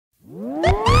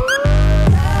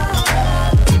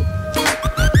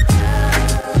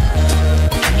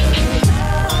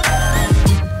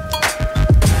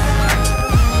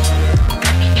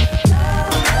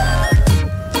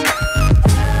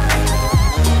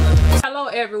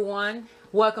everyone,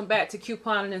 welcome back to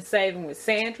Couponing and Saving with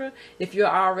Sandra. If you're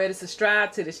already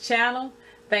subscribed to this channel,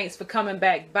 thanks for coming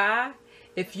back by.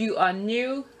 If you are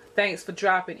new, thanks for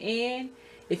dropping in.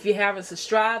 If you haven't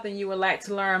subscribed and you would like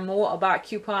to learn more about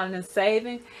couponing and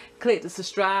saving, click the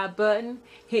subscribe button,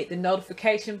 hit the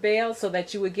notification bell so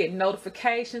that you will get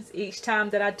notifications each time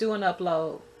that I do an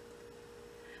upload.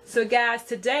 So guys,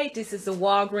 today this is a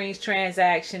Walgreens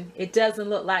transaction. It doesn't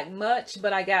look like much,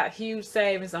 but I got huge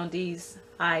savings on these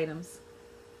items.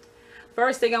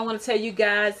 First thing I want to tell you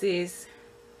guys is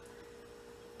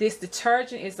this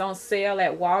detergent is on sale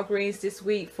at Walgreens this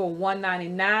week for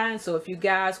 $1.99. So if you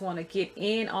guys want to get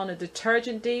in on a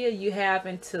detergent deal, you have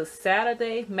until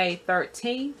Saturday, May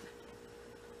 13th.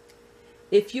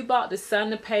 If you bought the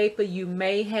Sunday paper, you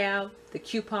may have the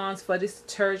coupons for this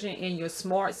detergent in your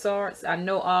smart sorts. I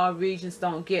know all regions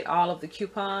don't get all of the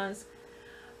coupons,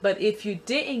 but if you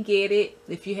didn't get it,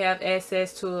 if you have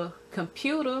access to a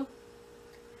computer,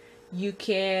 you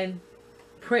can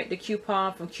print the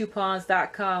coupon from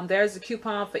coupons.com. There's a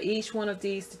coupon for each one of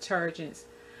these detergents.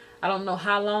 I don't know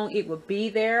how long it will be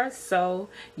there, so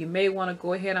you may want to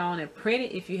go ahead on and print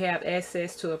it if you have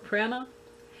access to a printer.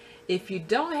 If you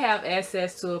don't have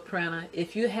access to a printer,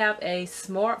 if you have a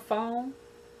smartphone,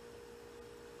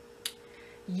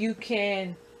 you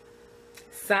can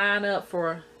sign up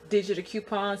for digital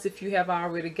coupons if you have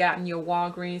already gotten your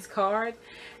Walgreens card,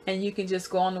 and you can just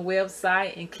go on the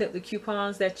website and click the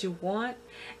coupons that you want,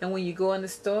 and when you go in the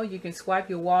store you can swipe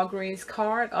your Walgreens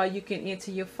card, or you can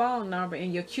enter your phone number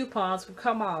and your coupons will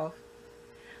come off.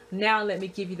 Now let me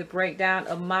give you the breakdown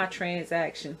of my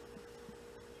transaction.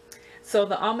 So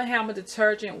the Arm&Hammer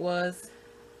detergent was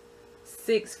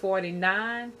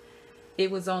 $6.49. It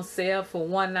was on sale for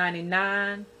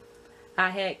 $1.99. I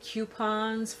had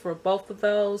coupons for both of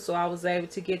those, so I was able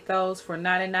to get those for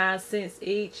 99 cents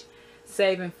each,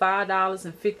 saving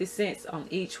 $5.50 on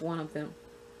each one of them.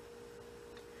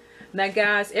 Now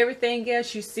guys, everything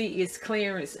else you see is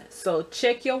clearance, so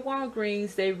check your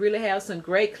Walgreens. They really have some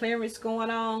great clearance going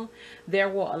on. There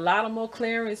were a lot of more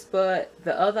clearance, but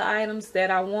the other items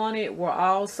that I wanted were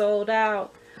all sold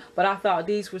out, but I thought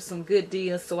these were some good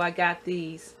deals, so I got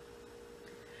these.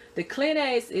 The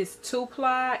Kleenex is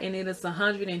 2-ply and it is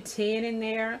 110 in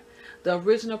there. The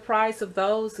original price of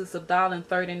those is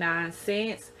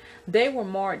 $1.39. They were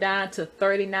marked down to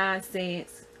 39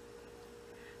 cents.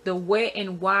 The Wet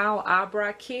n Wild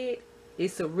eyebrow kit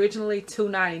is originally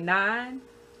 $2.99.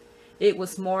 It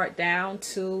was marked down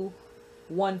to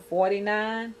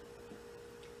 $1.49.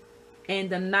 And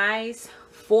the nice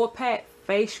 4-pack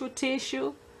facial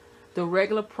tissue, the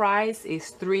regular price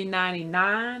is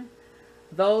 $3.99.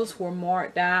 Those were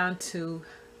marked down to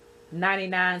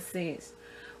 99 cents,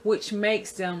 which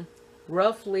makes them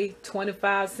roughly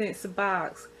 25 cents a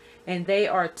box. And they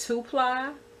are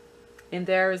 2-ply. And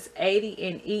there is 80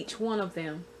 in each one of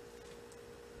them.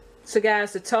 So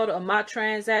guys, the total of my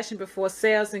transaction before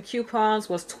sales and coupons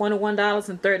was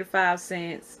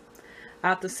 $21.35.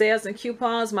 After sales and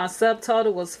coupons, my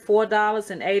subtotal was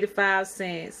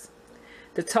 $4.85.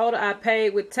 The total I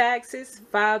paid with taxes,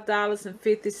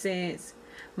 $5.50.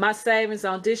 My savings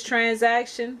on this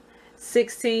transaction,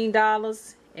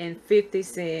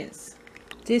 $16.50.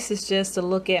 This is just a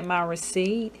look at my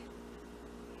receipt.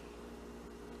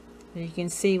 You can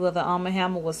see where the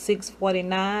Arm&Hammer was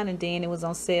 $6.49 and then it was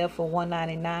on sale for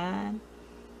 $1.99.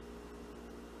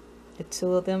 The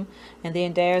two of them. And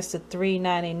then there's the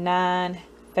 $3.99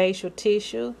 facial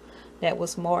tissue that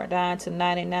was marked down to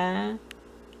 99.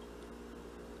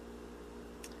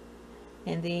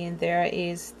 And then there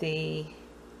is the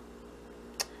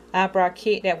eyebrow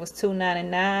kit that was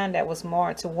 $2.99 that was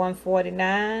marked to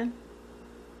 $1.49.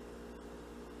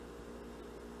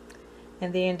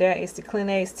 And then there is the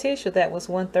Kleenex tissue that was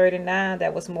 $1.39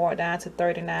 that was marked down to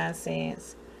 39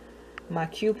 cents. My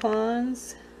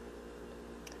coupons,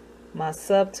 my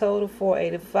subtotal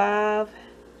 $4.85,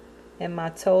 and my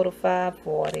total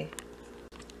 $5.40.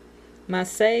 My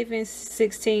savings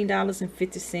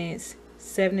 $16.50,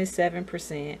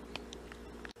 77%.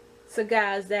 So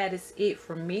guys, that is it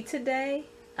for me today.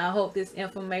 I hope this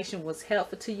information was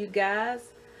helpful to you guys.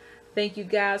 Thank you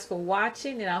guys for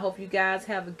watching, and I hope you guys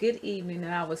have a good evening,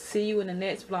 and I will see you in the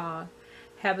next vlog.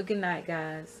 Have a good night,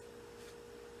 guys.